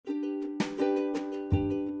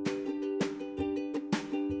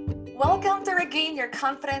Welcome to Regain Your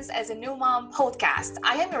Confidence as a New Mom podcast.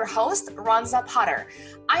 I am your host, Ronza Potter.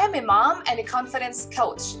 I am a mom and a confidence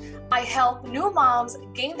coach. I help new moms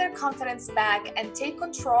gain their confidence back and take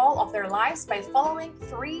control of their lives by following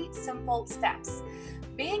 3 simple steps.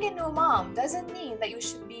 Being a new mom doesn't mean that you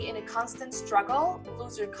should be in a constant struggle,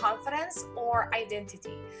 lose your confidence or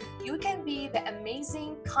identity. You can be the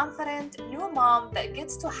amazing, confident new mom that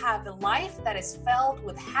gets to have a life that is filled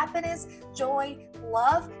with happiness, joy,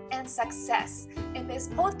 love, and success. In this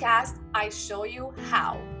podcast, I show you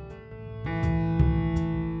how.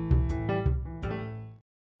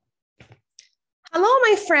 Hello,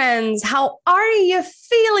 my friends. How are you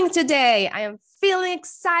feeling today? I am feeling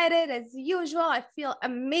excited as usual. I feel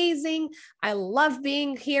amazing. I love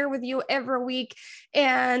being here with you every week.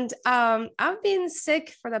 And I've been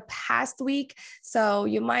sick for the past week, so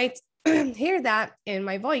you might hear that in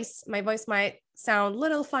my voice. My voice might sound a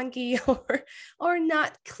little funky or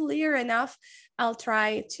not clear enough. I'll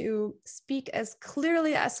try to speak as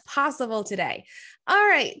clearly as possible today. All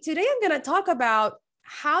right, today I'm going to talk about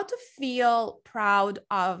how to feel proud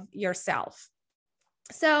of yourself.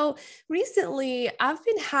 So recently, I've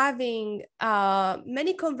been having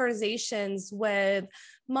many conversations with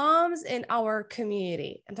moms in our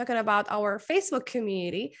community. I'm talking about our Facebook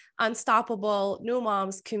community, Unstoppable New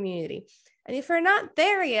Moms community. And if you're not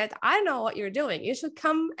there yet, I know what you're doing. You should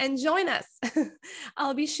come and join us.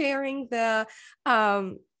 I'll be sharing the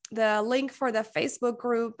link for the Facebook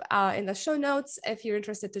group in the show notes if you're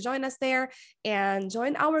interested to join us there and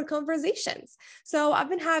join our conversations. So I've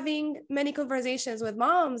been having many conversations with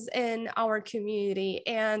moms in our community,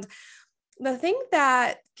 and the thing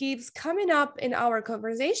that keeps coming up in our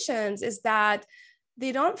conversations is that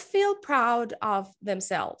they don't feel proud of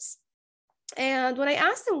themselves. And when I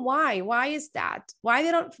ask them why is that? Why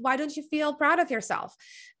don't you feel proud of yourself?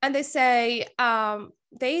 And they say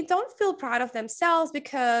they don't feel proud of themselves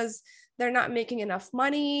because they're not making enough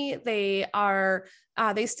money. They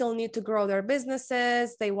still need to grow their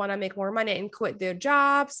businesses. They want to make more money and quit their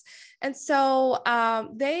jobs. And so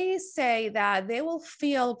they say that they will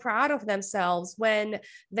feel proud of themselves when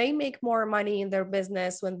they make more money in their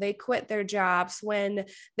business, when they quit their jobs, when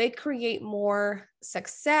they create more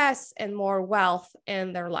success and more wealth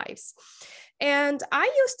in their lives. And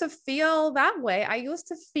I used to feel that way. I used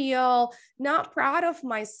to feel not proud of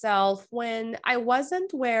myself when I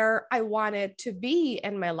wasn't where I wanted to be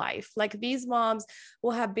in my life. Like these moms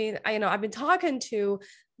who have been, I've been talking to,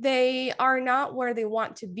 they are not where they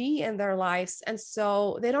want to be in their lives. And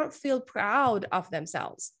so they don't feel proud of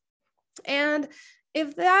themselves. And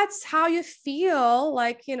if that's how you feel,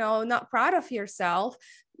 like, not proud of yourself,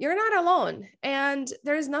 you're not alone and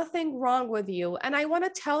there's nothing wrong with you. And I want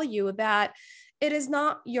to tell you that it is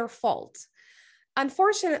not your fault.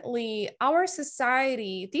 Unfortunately, our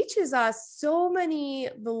society teaches us so many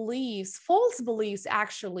beliefs, false beliefs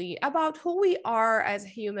actually, about who we are as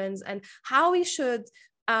humans and how we should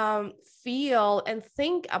feel and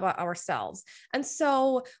think about ourselves. And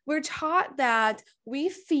so we're taught that we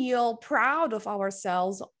feel proud of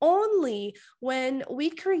ourselves only when we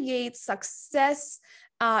create success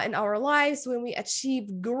in our lives, when we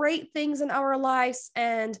achieve great things in our lives,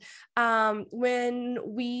 and when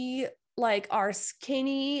we are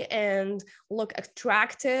skinny and look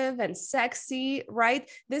attractive and sexy, right?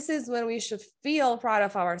 This is when we should feel proud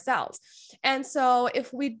of ourselves. And so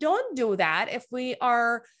if we don't do that, if we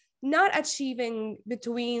are not achieving,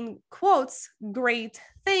 between quotes, great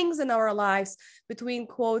things in our lives, between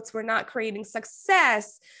quotes, we're not creating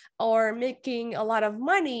success or making a lot of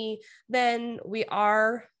money, then we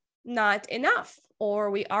are not enough,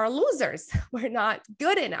 or we are losers. We're not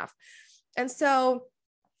good enough. And so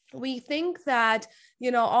we think that,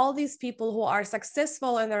 all these people who are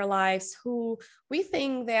successful in their lives, who we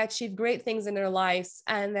think they achieve great things in their lives,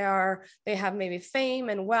 and they have maybe fame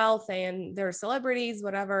and wealth and they're celebrities,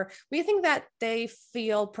 whatever, we think that they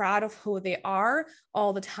feel proud of who they are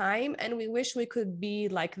all the time. And we wish we could be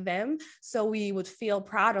like them, so we would feel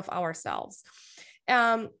proud of ourselves.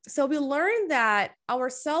 So we learned that our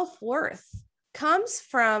self-worth comes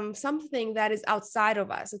from something that is outside of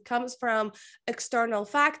us. It comes from external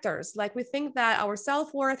factors. Like we think that our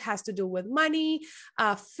self-worth has to do with money,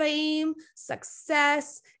 fame,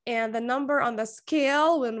 success, and the number on the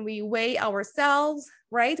scale when we weigh ourselves,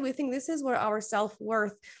 right? We think this is where our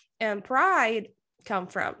self-worth and pride come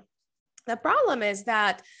from. The problem is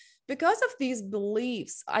that because of these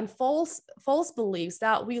beliefs and false beliefs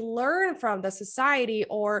that we learn from the society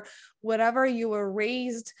or whatever you were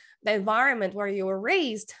raised, the environment where you were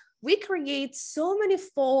raised, we create so many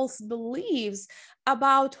false beliefs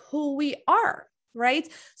about who we are, right?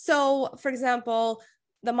 So, for example,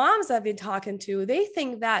 the moms I've been talking to, they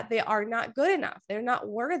think that they are not good enough. They're not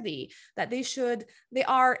worthy, that they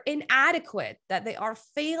are inadequate, that they are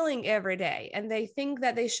failing every day. And they think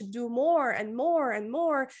that they should do more and more and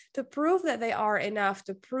more to prove that they are enough,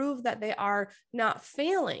 to prove that they are not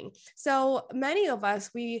failing. So many of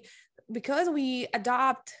us, because we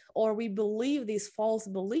adopt or we believe these false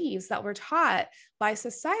beliefs that we're taught by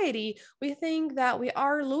society, we think that we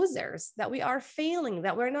are losers, that we are failing,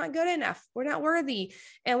 that we're not good enough, we're not worthy,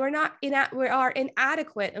 and we are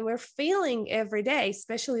inadequate, and we're failing every day.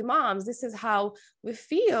 Especially moms, this is how we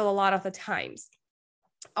feel a lot of the times,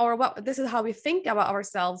 or this is how we think about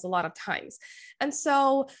ourselves a lot of times. And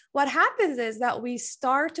so what happens is that we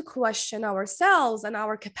start to question ourselves and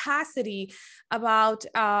our capacity, about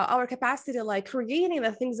our capacity, like creating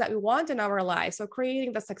the things that we want in our lives, or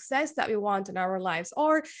creating the success that we want in our lives,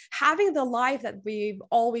 or having the life that we've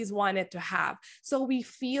always wanted to have. So we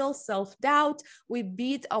feel self-doubt, we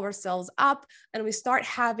beat ourselves up, and we start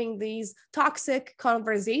having these toxic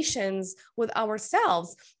conversations with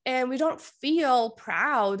ourselves, and we don't feel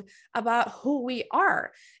proud about who we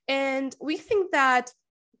are. And we think that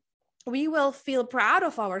we will feel proud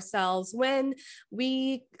of ourselves when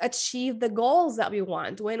we achieve the goals that we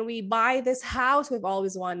want, when we buy this house we've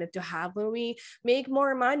always wanted to have, when we make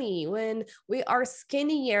more money, when we are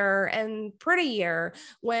skinnier and prettier,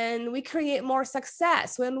 when we create more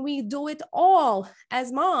success, when we do it all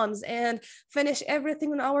as moms and finish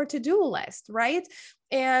everything on our to-do list, right?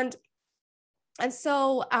 And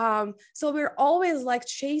so we're always like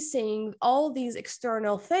chasing all these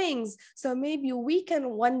external things, so maybe we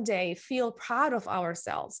can one day feel proud of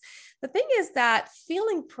ourselves. The thing is that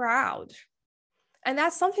feeling proud, and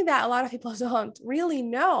that's something that a lot of people don't really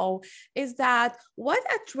know, is that what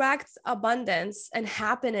attracts abundance and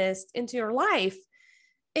happiness into your life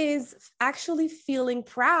is actually feeling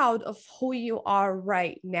proud of who you are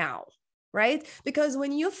right now. Right? Because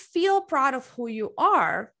when you feel proud of who you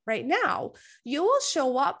are right now, you will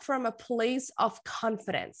show up from a place of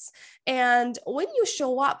confidence. And when you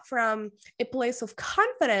show up from a place of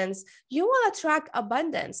confidence, you will attract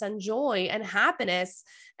abundance and joy and happiness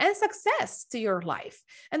and success to your life.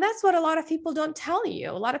 And that's what a lot of people don't tell you.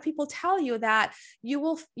 A lot of people tell you that you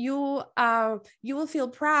will feel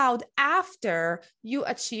proud after you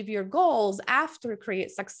achieve your goals, after you create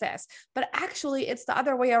success. But actually, it's the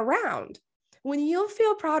other way around. When you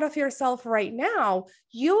feel proud of yourself right now,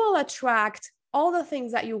 you will attract all the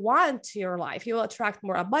things that you want to your life. You will attract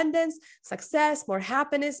more abundance, success, more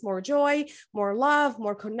happiness, more joy, more love,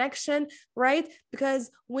 more connection, right?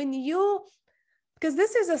 Because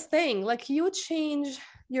this is a thing, like you change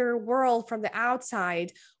your world from the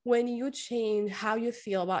outside when you change how you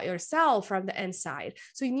feel about yourself from the inside.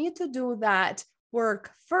 So you need to do that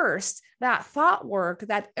work first, that thought work,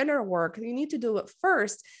 that inner work. You need to do it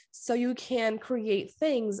first so you can create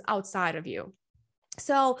things outside of you.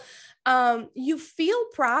 So you feel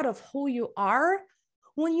proud of who you are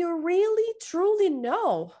when you really truly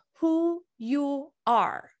know who you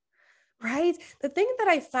are. Right? The thing that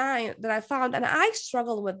I found, and I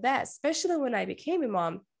struggled with that, especially when I became a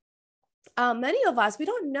mom. Many of us, we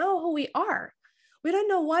don't know who we are. We don't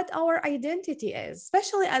know what our identity is,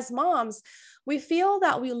 especially as moms. We feel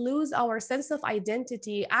that we lose our sense of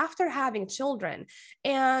identity after having children,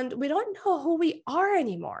 and we don't know who we are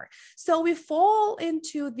anymore. So we fall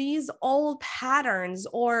into these old patterns,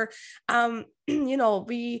 or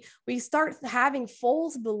we start having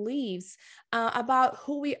false beliefs about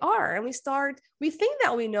who we are, and we think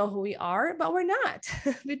that we know who we are, but we're not.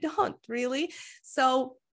 We don't really.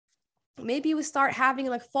 So maybe we start having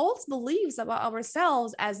like false beliefs about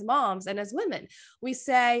ourselves as moms and as women. We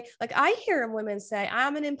say, like, I hear women say,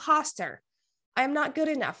 I'm an imposter. I'm not good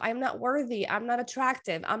enough. I'm not worthy. I'm not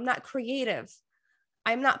attractive. I'm not creative.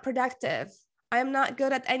 I'm not productive. I'm not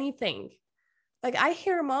good at anything. Like I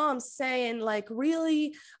hear moms saying like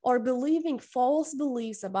really, or believing false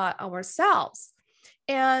beliefs about ourselves.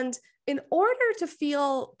 And in order to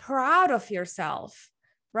feel proud of yourself,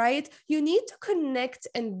 right, you need to connect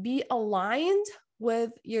and be aligned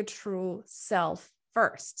with your true self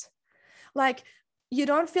first. Like you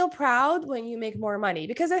don't feel proud when you make more money,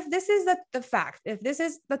 because if this is the fact, if this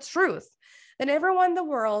is the truth, then everyone in the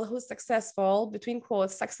world who's successful, between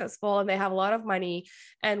quotes, successful, and they have a lot of money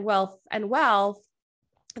and wealth,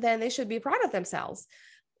 then they should be proud of themselves.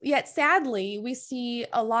 Yet sadly, we see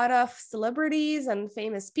a lot of celebrities and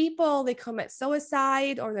famous people, they commit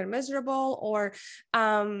suicide, or they're miserable, or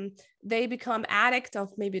they become addict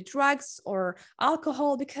of maybe drugs or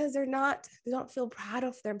alcohol because they don't feel proud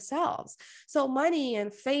of themselves. So money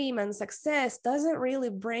and fame and success doesn't really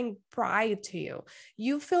bring pride to you.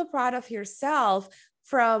 You feel proud of yourself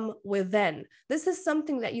from within. This is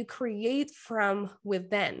something that you create from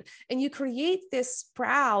within. And you create this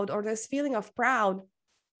proud or this feeling of proud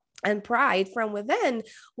and pride from within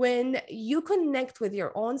when you connect with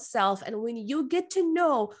your own self and when you get to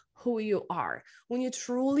know who you are, when you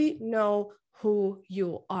truly know who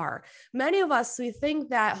you are. Many of us, we think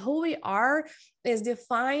that who we are is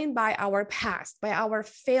defined by our past, by our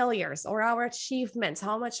failures or our achievements,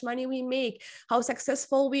 how much money we make, how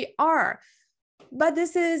successful we are. But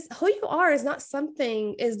this is who you are is not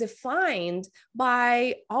something is defined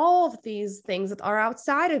by all of these things that are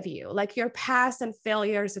outside of you, like your past and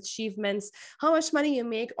failures, achievements, how much money you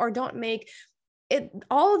make or don't make.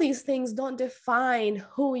 All of these things don't define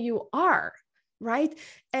who you are, right?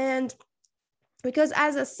 And because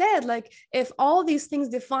as I said, like if all these things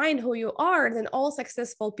define who you are, then all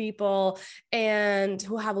successful people and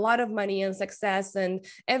who have a lot of money and success and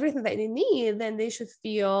everything that they need, then they should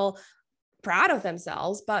feel proud of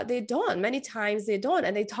themselves, but they don't. Many times they don't,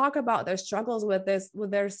 and they talk about their struggles with this, with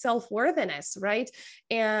their self-worthiness, right?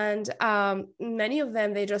 And many of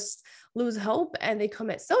them, they just lose hope and they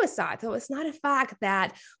commit suicide. So it's not a fact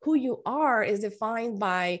that who you are is defined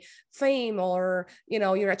by fame or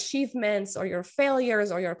your achievements or your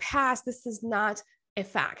failures or your past. This is not a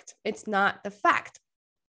fact. It's not the fact.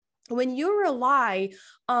 When you rely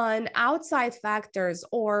on outside factors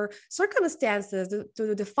or circumstances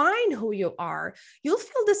to define who you are, you'll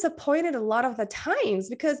feel disappointed a lot of the times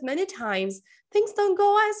because many times things don't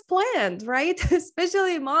go as planned, right?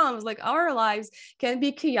 Especially moms, like our lives can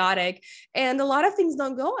be chaotic and a lot of things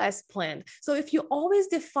don't go as planned. So if you always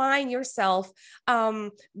define yourself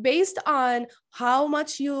based on how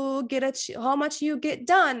much you get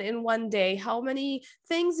done in one day, how many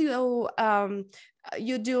things you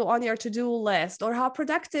do on your to-do list, or how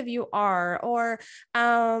productive you are, or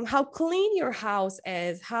how clean your house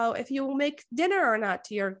is, how if you make dinner or not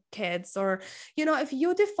to your kids, or if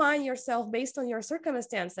you define yourself based on your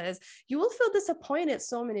circumstances, you will feel disappointed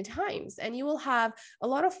so many times, and you will have a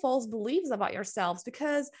lot of false beliefs about yourselves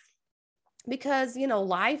because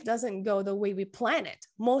life doesn't go the way we plan it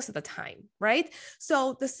most of the time, right?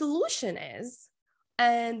 So the solution is,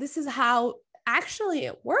 and this is how actually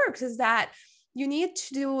it works, is that you need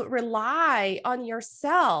to rely on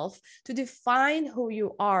yourself to define who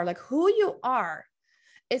you are. Like who you are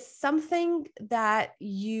is something that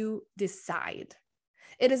you decide.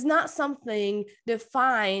 It is not something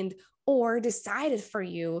defined or decided for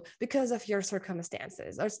you because of your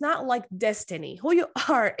circumstances. Or it's not like destiny. Who you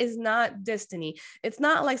are is not destiny. It's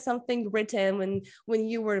not like something written when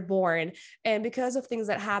you were born and because of things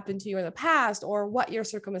that happened to you in the past or what your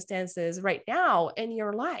circumstances right now in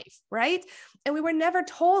your life, right? And we were never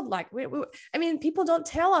told like, people don't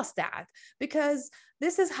tell us that because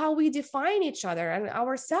this is how we define each other and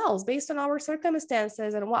ourselves based on our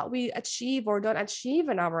circumstances and what we achieve or don't achieve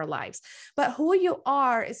in our lives. But who you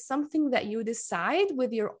are is something that you decide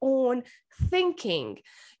with your own thinking.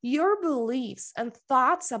 Your beliefs and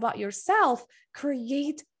thoughts about yourself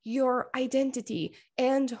create your identity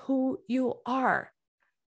and who you are.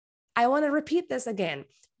 I want to repeat this again.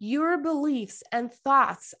 Your beliefs and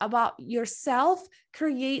thoughts about yourself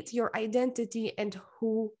create your identity and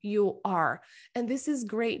who you are. And this is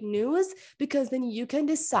great news because then you can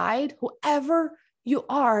decide whoever you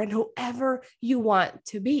are and whoever you want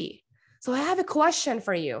to be. So I have a question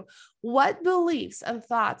for you. What beliefs and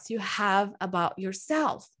thoughts you have about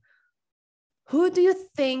yourself? Who do you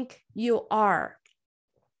think you are?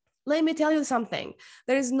 Let me tell you something.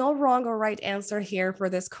 There is no wrong or right answer here for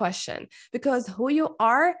this question because who you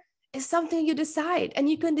are is something you decide, and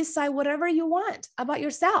you can decide whatever you want about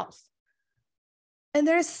yourself. And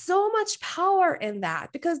there is so much power in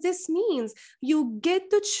that because this means you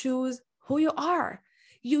get to choose who you are.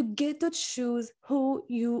 You get to choose who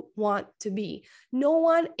you want to be. No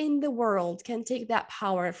one in the world can take that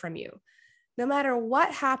power from you. No matter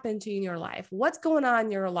what happened to you in your life, what's going on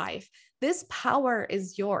in your life, this power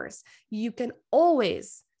is yours. You can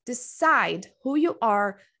always decide who you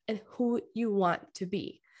are and who you want to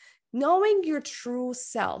be. Knowing your true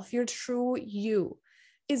self, your true you,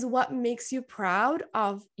 is what makes you proud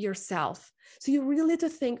of yourself. So you really need to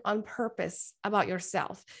think on purpose about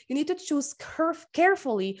yourself. You need to choose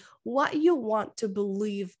carefully what you want to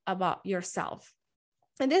believe about yourself.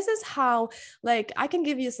 And this is how, like, I can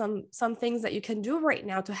give you some things that you can do right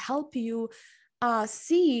now to help you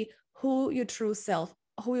see who your true self,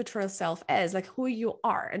 who your true self is, like who you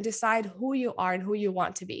are, and decide who you are and who you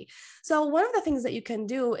want to be. So one of the things that you can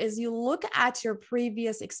do is you look at your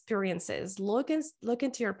previous experiences, look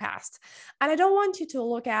into your past. And I don't want you to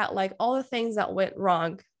look at like all the things that went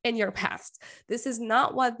wrong in your past. This is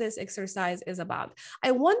not what this exercise is about.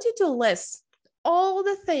 I want you to list all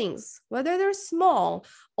the things, whether they're small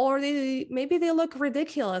or maybe they look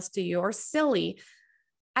ridiculous to you or silly.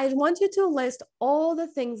 I want you to list all the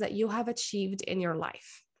things that you have achieved in your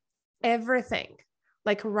life. Everything.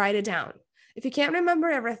 Like write it down. If you can't remember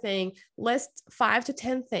everything, list 5 to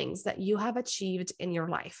 10 things that you have achieved in your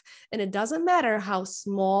life. And it doesn't matter how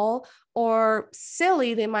small or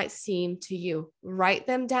silly they might seem to you. Write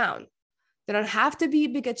them down. They don't have to be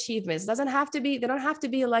big achievements. They don't have to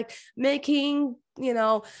be like making,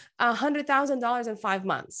 $100,000 in 5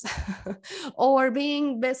 months or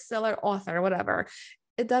being bestseller author, whatever.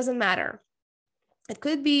 It doesn't matter. It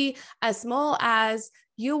could be as small as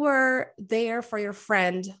you were there for your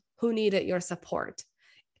friend who needed your support.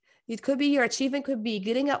 It could be your achievement could be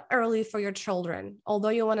getting up early for your children, although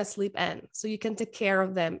you want to sleep in, so you can take care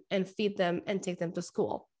of them and feed them and take them to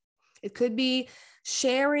school. It could be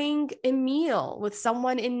sharing a meal with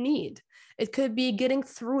someone in need. It could be getting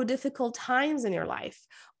through difficult times in your life,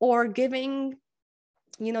 or donating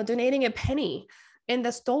a penny in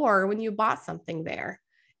the store when you bought something there.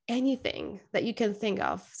 Anything that you can think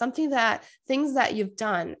of, things that you've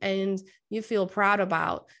done and you feel proud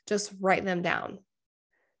about, just write them down.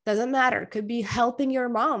 Doesn't matter. It could be helping your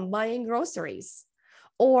mom buying groceries,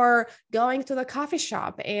 or going to the coffee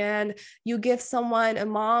shop and you give someone,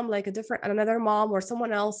 another mom or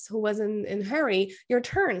someone else who was in hurry, your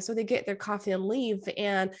turn, so they get their coffee and leave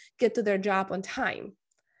and get to their job on time.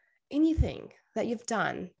 Anything that you've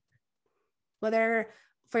done, whether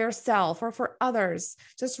for yourself or for others,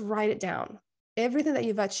 just write it down. Everything that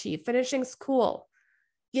you've achieved: finishing school,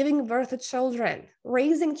 giving birth to children,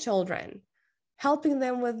 raising children, helping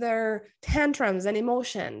them with their tantrums and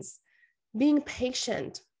emotions, being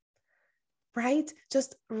patient, right?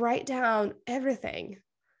 Just write down everything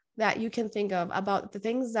that you can think of about the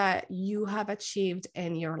things that you have achieved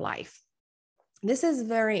in your life. This is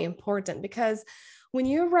very important, because when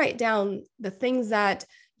you write down the things that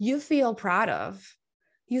you feel proud of,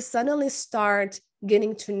 you suddenly start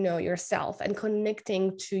getting to know yourself and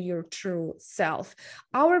connecting to your true self.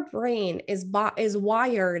 Our brain is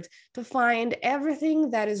wired to find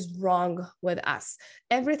everything that is wrong with us,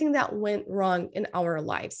 everything that went wrong in our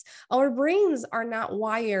lives. Our brains are not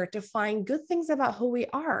wired to find good things about who we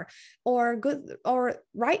are, or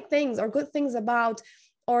right things, or good things about,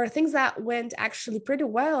 or things that went actually pretty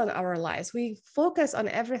well in our lives. We focus on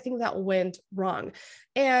everything that went wrong.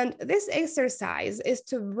 And this exercise is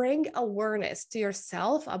to bring awareness to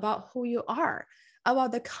yourself about who you are,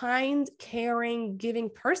 about the kind, caring,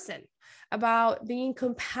 giving person, about being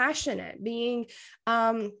compassionate, being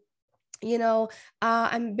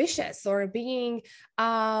ambitious, or being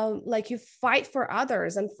like you fight for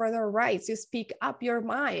others and for their rights, you speak up your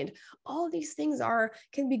mind. All these things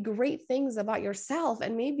can be great things about yourself,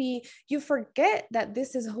 and maybe you forget that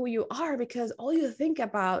this is who you are because all you think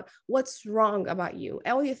about what's wrong about you.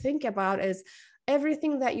 All you think about is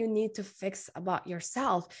everything that you need to fix about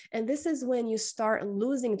yourself. And this is when you start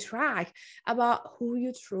losing track about who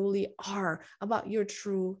you truly are, about your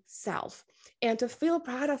true self. And to feel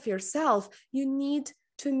proud of yourself, you need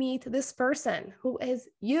to meet this person who is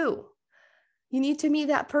you. You need to meet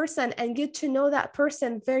that person and get to know that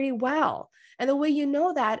person very well. And the way you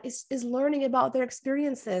know that is learning about their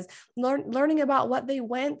experiences, learning about what they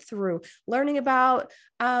went through, learning about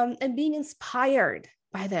and being inspired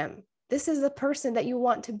by them. This is the person that you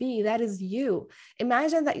want to be. That is you.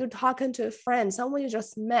 Imagine that you're talking to a friend, someone you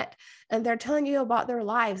just met, and they're telling you about their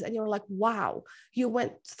lives. And you're like, wow, you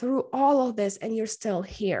went through all of this and you're still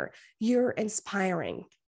here. You're inspiring.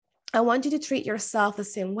 I want you to treat yourself the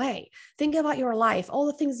same way. Think about your life, all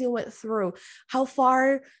the things you went through, how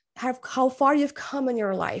far you've come in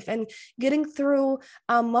your life, and getting through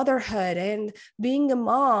motherhood and being a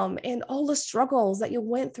mom, and all the struggles that you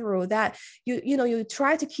went through, that you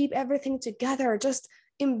try to keep everything together. Just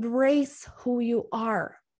embrace who you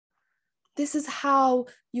are. This is how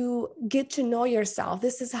you get to know yourself.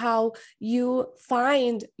 This is how you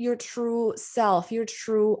find your true self, your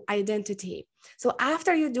true identity. So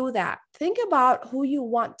after you do that, think about who you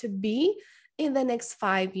want to be in the next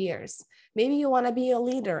 5 years. Maybe you want to be a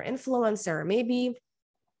leader, influencer. Maybe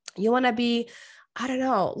you want to be, I don't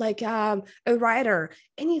know, like a writer,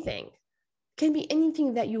 anything. Can be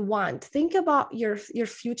anything that you want. Think about your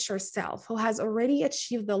future self who has already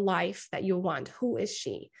achieved the life that you want. Who is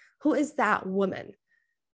she? Who is that woman?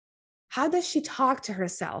 How does she talk to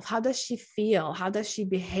herself? How does she feel? How does she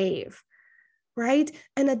behave? Right?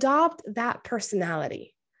 And adopt that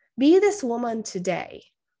personality. Be this woman today.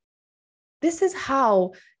 This is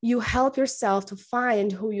how you help yourself to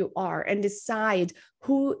find who you are and decide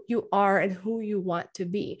who you are and who you want to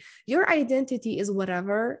be. Your identity is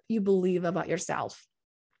whatever you believe about yourself.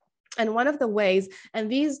 And one of the ways, and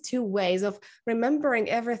these two ways of remembering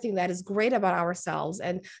everything that is great about ourselves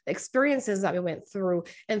and the experiences that we went through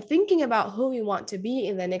and thinking about who we want to be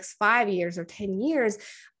in the next 5 years or 10 years,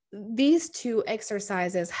 these two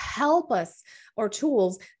exercises help us, or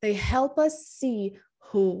tools, they help us see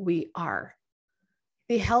who we are.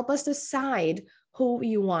 They help us decide who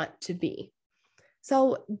you want to be.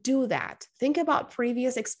 So do that. Think about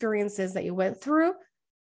previous experiences that you went through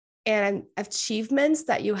and achievements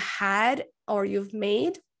that you had or you've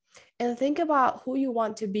made, and think about who you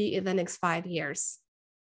want to be in the next 5 years.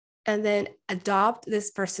 And then adopt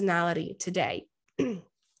this personality today.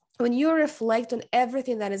 When you reflect on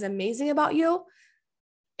everything that is amazing about you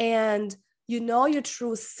and you know your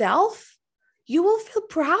true self, you will feel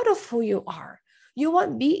proud of who you are. You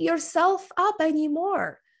won't beat yourself up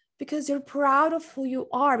anymore because you're proud of who you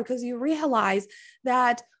are, because you realize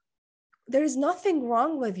that there is nothing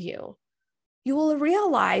wrong with you. You will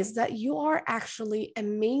realize that you are actually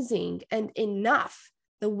amazing and enough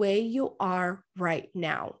the way you are right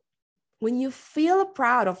now. When you feel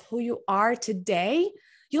proud of who you are today,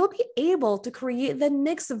 you'll be able to create the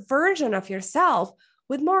next version of yourself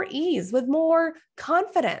with more ease, with more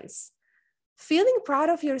confidence. Feeling proud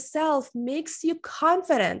of yourself makes you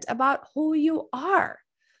confident about who you are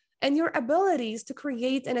and your abilities to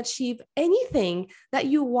create and achieve anything that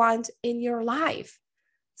you want in your life.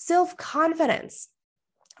 Self-confidence,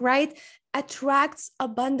 right, attracts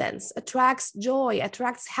abundance, attracts joy,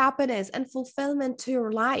 attracts happiness and fulfillment to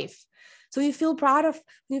your life. So you feel proud of,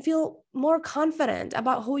 you feel more confident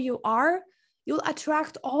about who you are, you'll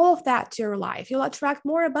attract all of that to your life. You'll attract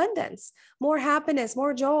more abundance, more happiness,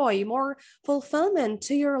 more joy, more fulfillment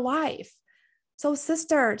to your life. So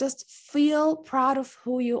sister, just feel proud of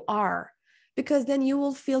who you are, because then you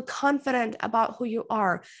will feel confident about who you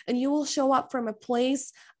are and you will show up from a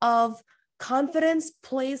place of confidence,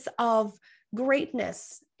 place of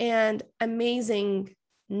greatness and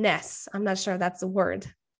amazingness. I'm not sure that's a word.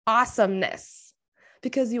 Awesomeness.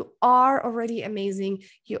 Because you are already amazing.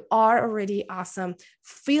 You are already awesome.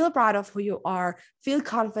 Feel proud of who you are. Feel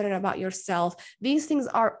confident about yourself. These things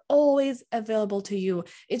are always available to you.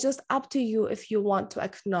 It's just up to you if you want to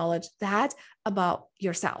acknowledge that about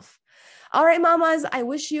yourself. All right, mamas, I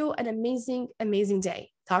wish you an amazing, amazing day.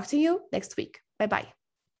 Talk to you next week. Bye-bye.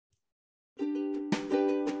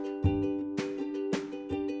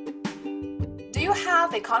 Do you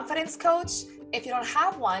have a confidence coach? If you don't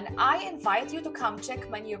have one, I invite you to come check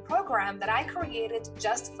my new program that I created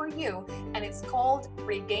just for you, and it's called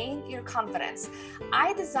Regain Your Confidence.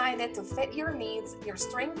 I designed it to fit your needs, your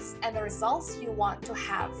strengths, and the results you want to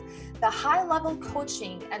have. The high-level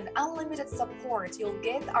coaching and unlimited support you'll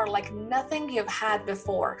get are like nothing you've had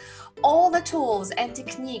before. All the tools and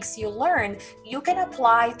techniques you learn, you can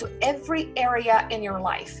apply to every area in your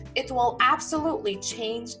life. It will absolutely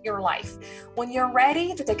change your life. When you're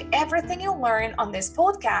ready to take everything you learn on this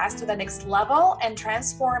podcast to the next level and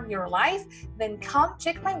transform your life, then come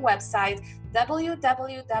check my website,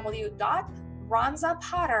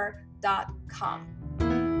 www.ronzapotter.com.